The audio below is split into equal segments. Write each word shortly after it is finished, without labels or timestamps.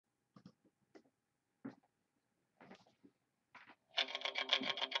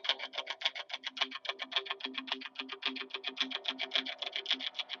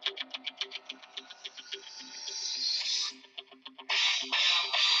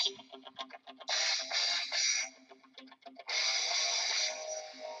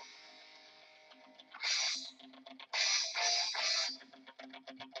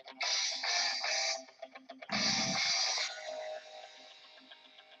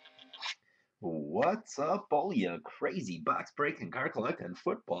What's up, all you crazy box breaking, car collecting,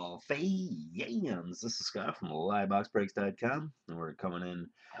 football fans? This is Scott from LiveBoxBreaks.com, and we're coming in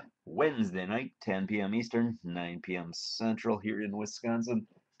Wednesday night, 10 p.m. Eastern, 9 p.m. Central here in Wisconsin.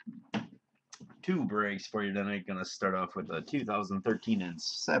 Two breaks for you tonight. Gonna start off with the 2013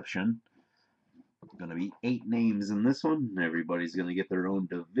 Inception. Gonna be 8 names in this one. Everybody's gonna get their own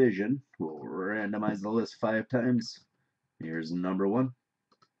division. We'll randomize the list 5 times. Here's number 1,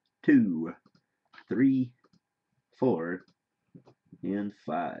 2, 3, 4, and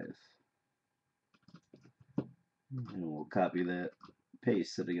 5. And we'll copy that,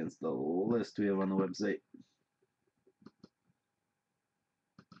 paste it against the list we have on the website.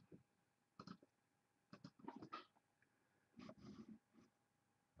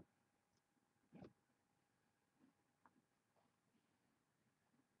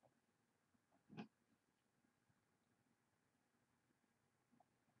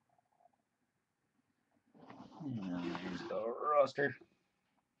 And there's the roster.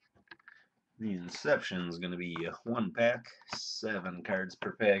 The Inception is going to be 1 pack, 7 cards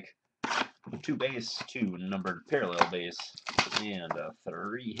per pack, 2 base, 2 numbered parallel base, and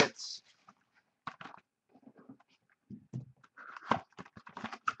 3 hits.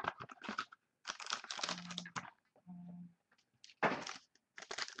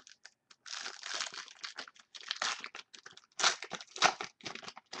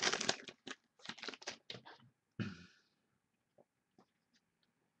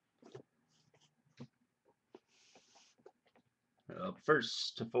 Up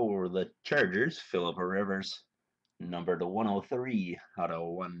first for the Chargers, Phillip Rivers, numbered 103 out of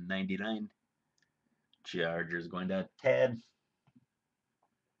 199. Chargers going to Ted.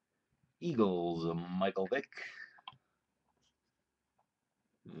 Eagles, Michael Vick.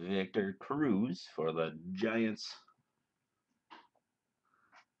 Victor Cruz for the Giants.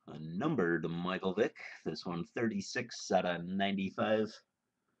 A numbered Michael Vick. This one 36 out of 95.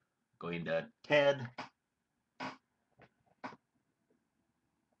 Going to Ted.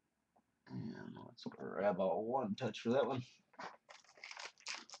 And let's grab a 1 touch for that one.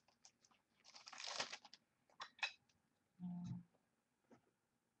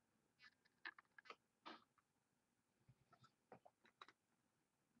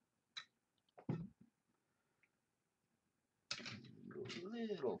 A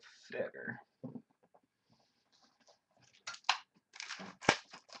little thicker.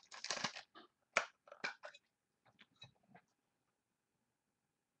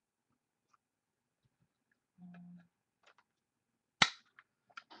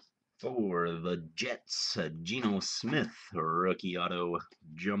 For the Jets, Geno Smith, rookie auto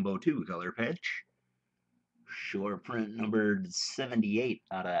jumbo 2 color patch. Short print numbered 78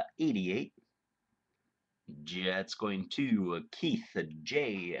 out of 88. Jets going to Keith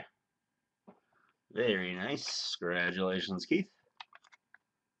J. Very nice. Congratulations, Keith.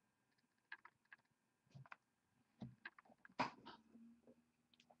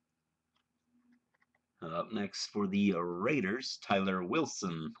 Up next for the Raiders, Tyler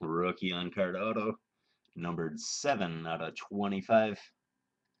Wilson, rookie on card auto, numbered 7 out of 25.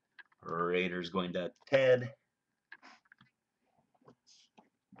 Raiders going to Ted.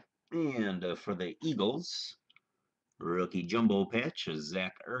 And for the Eagles, rookie jumbo patch,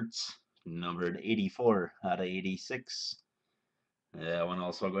 Zach Ertz, numbered 84 out of 86. That one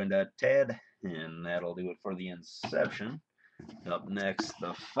also going to Ted, and that'll do it for the Inception. Up next,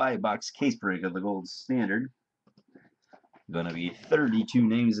 the 5-box case break of the Gold Standard. Gonna be 32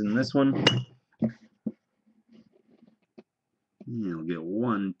 names in this one. You'll get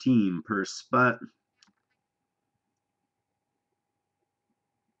 1 team per spot.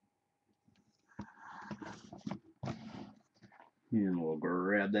 And we'll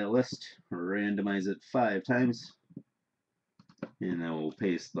grab that list, randomize it 5 times, and then we'll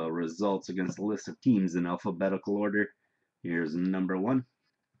paste the results against the list of teams in alphabetical order. Here's number 1,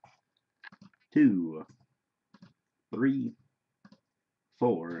 2, 3,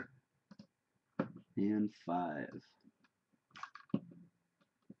 4, and 5.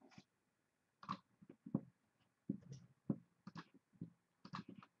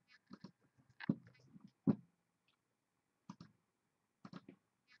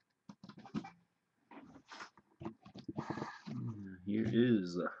 Here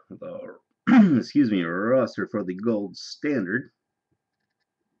is the excuse me, roster for the Gold Standard.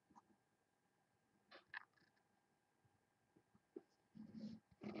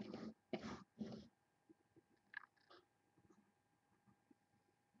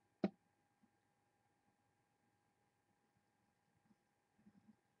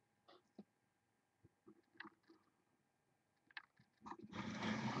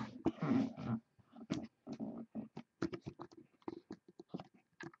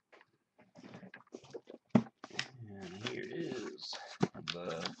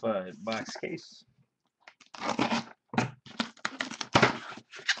 5-box case.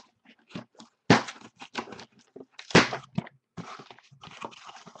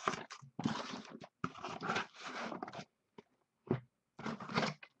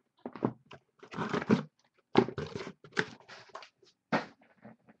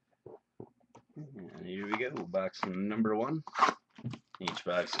 And here we go, box number 1. Each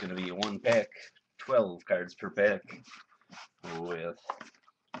box is going to be 1 pack, 12 cards per pack, with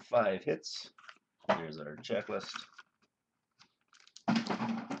 5 hits. Here's our checklist.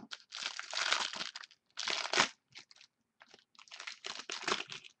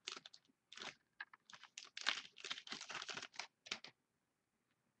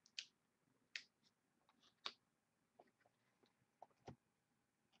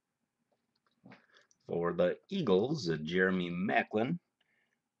 For the Eagles, Jeremy Maclin.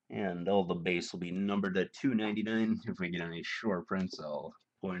 And all the base will be numbered at $2.99. If we get any short prints, I'll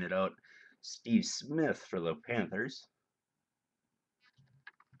point it out. Steve Smith for the Panthers.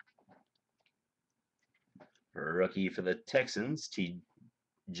 Rookie for the Texans,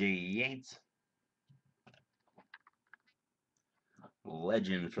 T.J. Yates.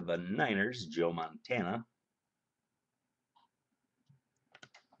 Legend for the Niners, Joe Montana.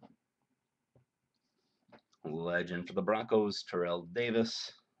 Legend for the Broncos, Terrell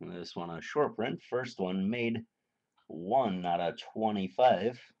Davis. This one a short print. First one made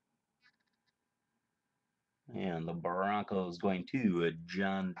 1/25. And the Broncos going to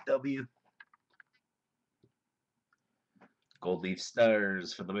John W. Gold Leaf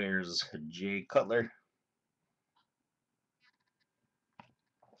Stars for the Bears, Jay Cutler.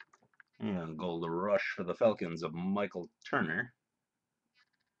 And Gold Rush for the Falcons of Michael Turner.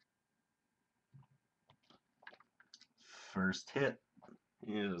 First hit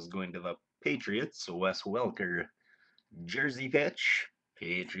is going to the Patriots, Wes Welker. Jersey patch.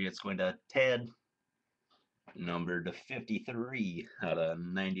 Patriots going to Tad. Numbered to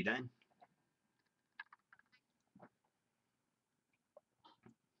 53/99.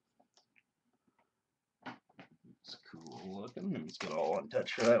 It's cool looking. Let's get all one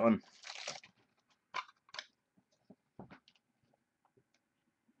touch for that one.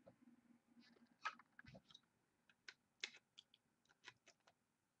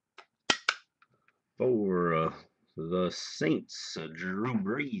 For the Saints, Drew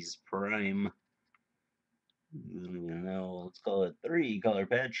Brees Prime. Now let's call it 3-color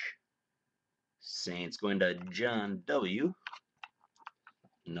patch. Saints going to John W.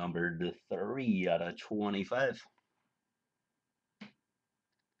 Numbered to 3/25.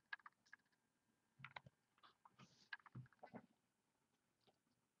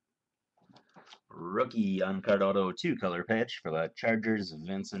 Rookie on-card auto 2-color patch for the Chargers,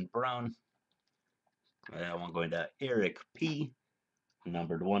 Vincent Brown. That one going to Eric P.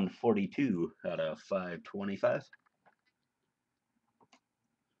 Numbered 142/525.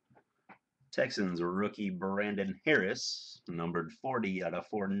 Texans rookie Brandon Harris. Numbered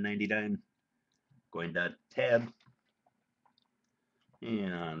 40/499. Going to Tab.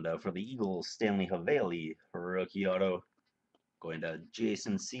 And for the Eagles, Stanley Haveli, rookie auto. Going to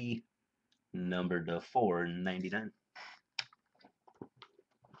Jason C. Numbered to 4/99.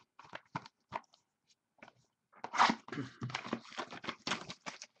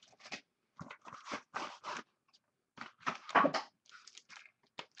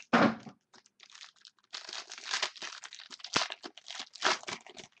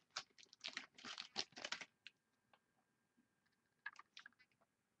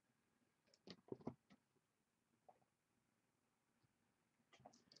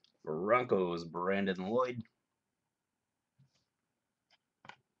 Broncos, Brandon Lloyd.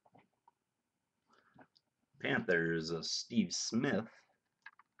 Panthers, Steve Smith.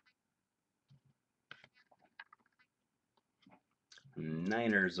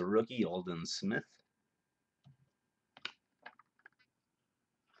 Niners, a rookie, Aldon Smith.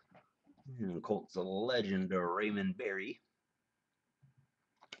 And Colts, a legend, Raymond Berry.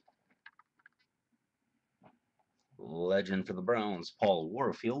 Legend for the Browns, Paul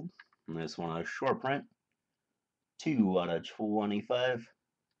Warfield. And this one a short print. 2/25.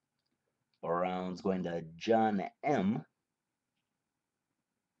 Browns going to John M.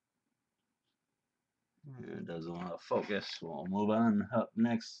 It doesn't want to focus. We'll move on. Up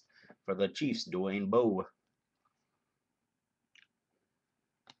next for the Chiefs, Dwayne Bowe.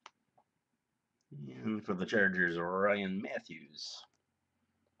 And for the Chargers, Ryan Matthews.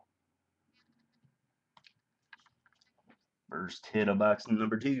 First hit of box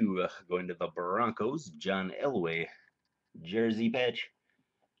number 2, going to the Broncos, John Elway. Jersey patch.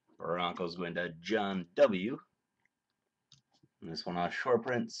 Broncos going to John W. This one on short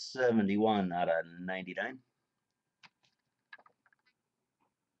print, 71 out of 99.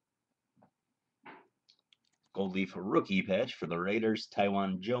 Gold leaf rookie patch for the Raiders,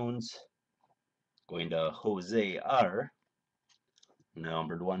 Taiwan Jones. Going to Jose R.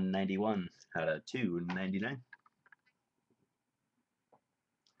 Numbered 191 out of 299.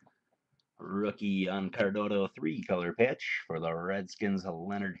 Rookie on Cardodo 3-color patch for the Redskins,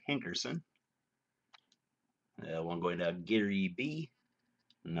 Leonard Hankerson. One going to Gary B.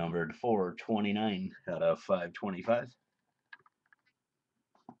 Numbered 429 out of 525.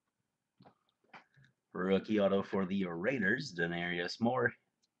 Rookie auto for the Raiders, Denarius Moore.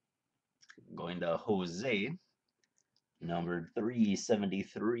 Going to Jose. Numbered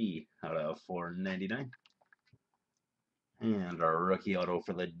 373 out of 499. And our rookie auto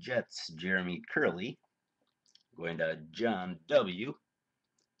for the Jets, Jeremy Curley. Going to John W.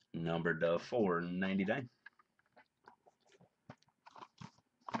 Numbered 499.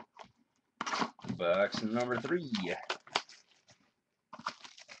 Box number 3.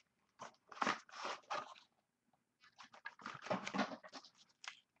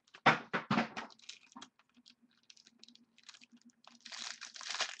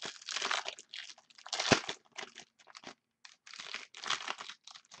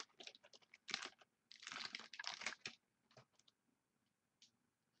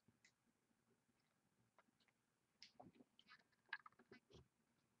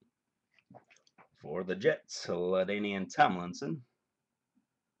 For the Jets, LaDainian Tomlinson.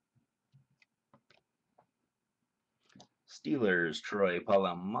 Steelers, Troy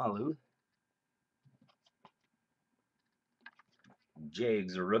Polamalu.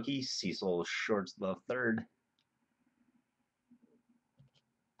 Jags rookie, Cecil Shorts III.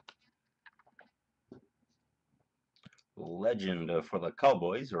 Legend for the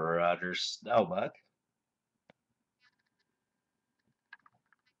Cowboys, Roger Staubach.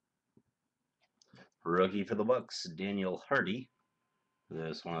 Rookie for the Bucks, Daniel Hardy.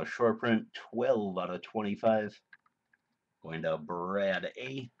 This one a short print, 12 out of 25. Going to Brad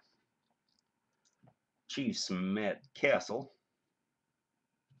A. Chiefs, Matt Castle.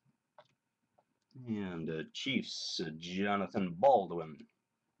 And Chiefs, Jonathan Baldwin.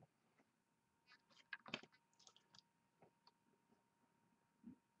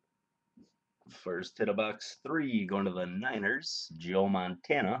 First hit of box 3, going to the Niners, Joe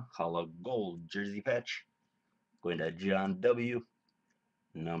Montana, hollow gold jersey patch. Going to John W.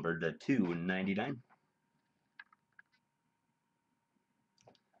 Numbered to 299.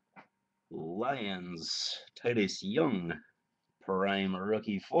 Lions, Titus Young, prime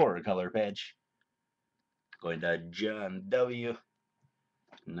rookie 4-color patch. Going to John W.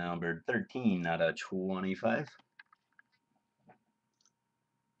 Numbered 13 out of 25.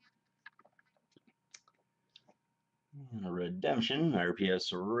 Redemption,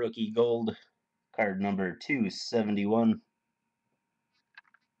 RPS rookie gold, card number 271.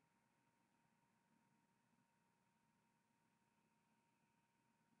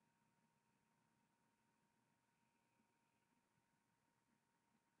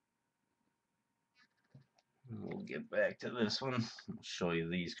 We'll get back to this one. I'll show you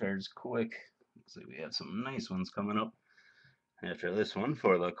these cards quick. Looks like we have some nice ones coming up. After this one,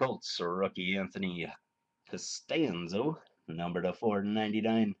 for the Colts, rookie Anthony Costanzo, numbered to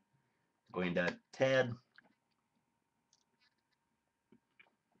 499. Going to Tad.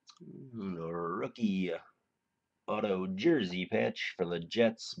 And a rookie auto jersey patch for the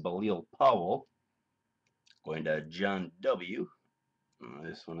Jets, Balil Powell. Going to John W.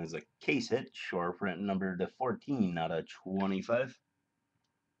 This one is a case hit, short print, numbered to 14 out of 25.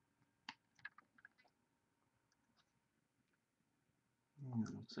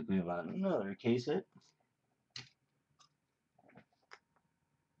 Looks like we have another case hit.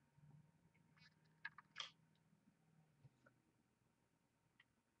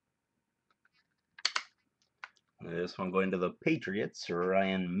 This one going to the Patriots,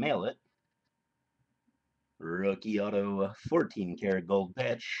 Ryan Mallett. Rookie auto 14-karat gold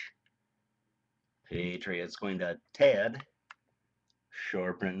patch. Patriots going to Tad.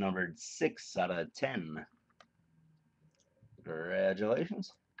 Short print numbered 6 out of 10.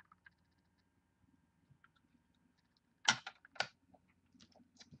 Congratulations.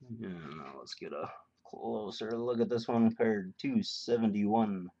 And now let's get a closer look at this one. Card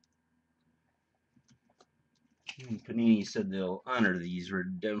 271. Panini said they'll honor these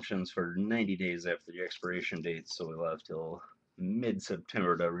redemptions for 90 days after the expiration date, so we'll have till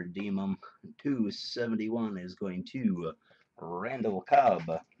mid-September to redeem them. 271 is going to Randall Cobb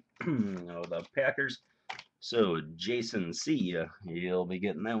of the Packers. So Jason C, you'll be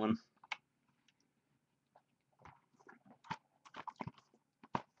getting that one.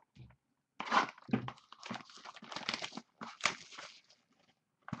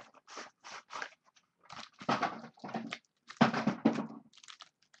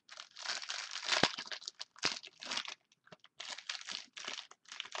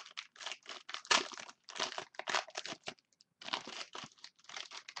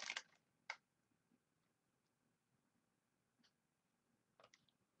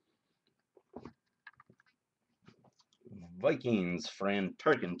 Vikings, Fran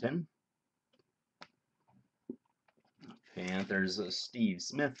Tarkenton. Panthers, Steve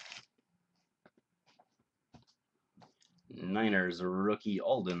Smith. Niners, rookie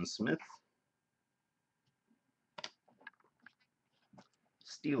Aldon Smith.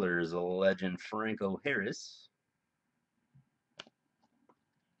 Steelers, legend Franco Harris.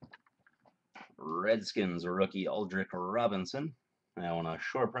 Redskins, rookie Aldrick Robinson. That one a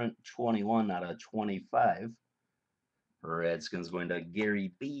short print, 21 out of 25. Redskins going to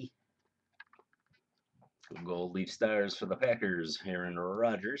Gary B. Gold Leaf Stars for the Packers, Aaron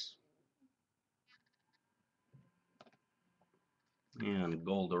Rodgers. And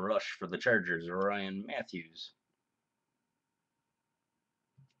Gold Rush for the Chargers, Ryan Matthews.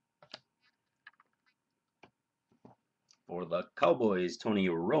 For the Cowboys, Tony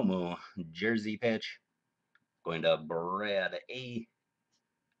Romo, jersey patch. Going to Brad A.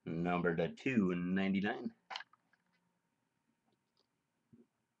 Number to 299.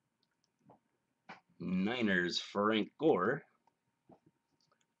 Niners, Frank Gore.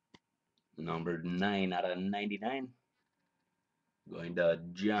 Numbered 9 out of 99. Going to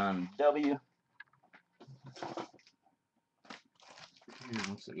John W. And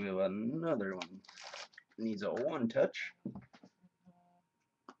looks like we have another one. Needs a one touch.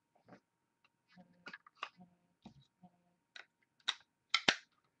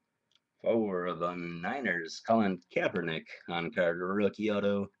 For the Niners, Colin Kaepernick on card rookie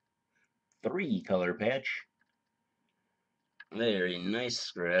auto, 3-color patch. Very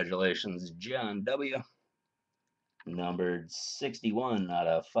nice. Congratulations, John W. Numbered 61 out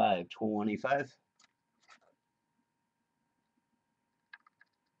of 525.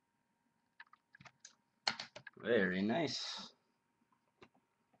 Very nice.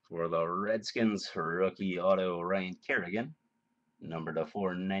 For the Redskins, rookie auto, Ryan Kerrigan. Numbered to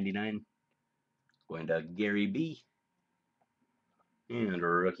 499. Going to Gary B. And a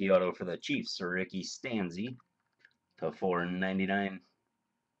rookie auto for the Chiefs, Ricky Stanzi. To 499.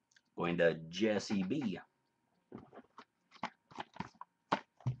 Going to Jesse B.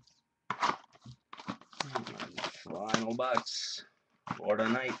 Final box for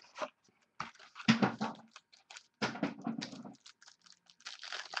tonight.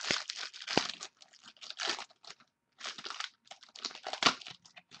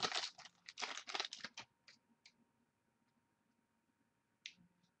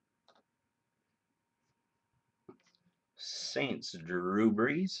 Saints, Drew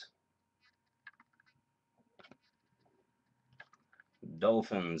Brees.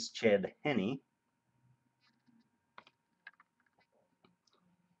 Dolphins, Chad Henne.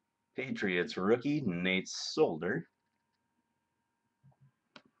 Patriots rookie, Nate Solder.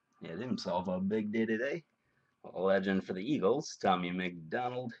 Had himself a big day today. A legend for the Eagles, Tommy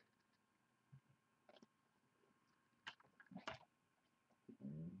McDonald.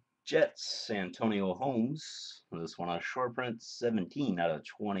 Jets, Antonio Holmes. This one a short print, 17 out of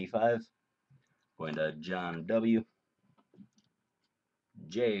 25. Going to John W.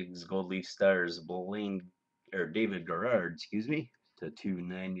 Jags, Gold Leaf Stars, David Garrard, excuse me, to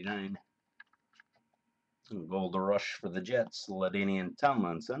 299. Gold Rush for the Jets, LaDainian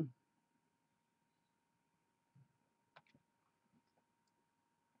Tomlinson.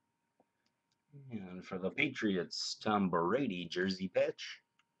 And for the Patriots, Tom Brady, jersey patch.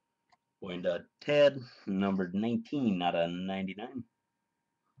 Going to Ted, numbered 19 out of 99.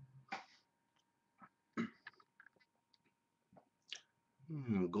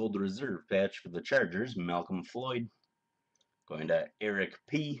 Gold Reserve patch for the Chargers, Malcolm Floyd. Going to Eric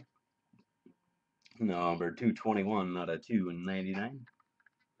P. Number 221 out of 299.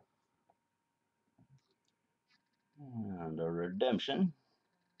 And a redemption.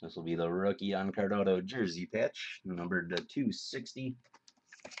 This will be the rookie on card auto jersey patch, numbered to 260.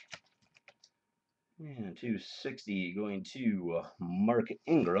 And 260 going to Mark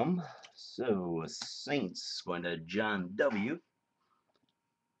Ingram. So Saints going to John W.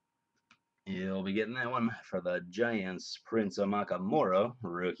 You'll be getting that one. For the Giants, Prince Amakamura,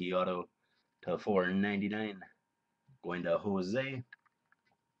 rookie auto to 499. Going to Jose.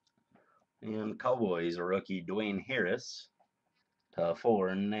 And Cowboys, rookie Dwayne Harris to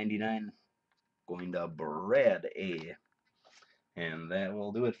 499. Going to Brad A. And that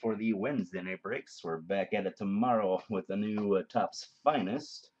will do it for the Wednesday night breaks. We're back at it tomorrow with the new Topps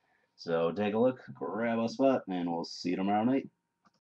Finest. So take a look, grab a spot, and we'll see you tomorrow night.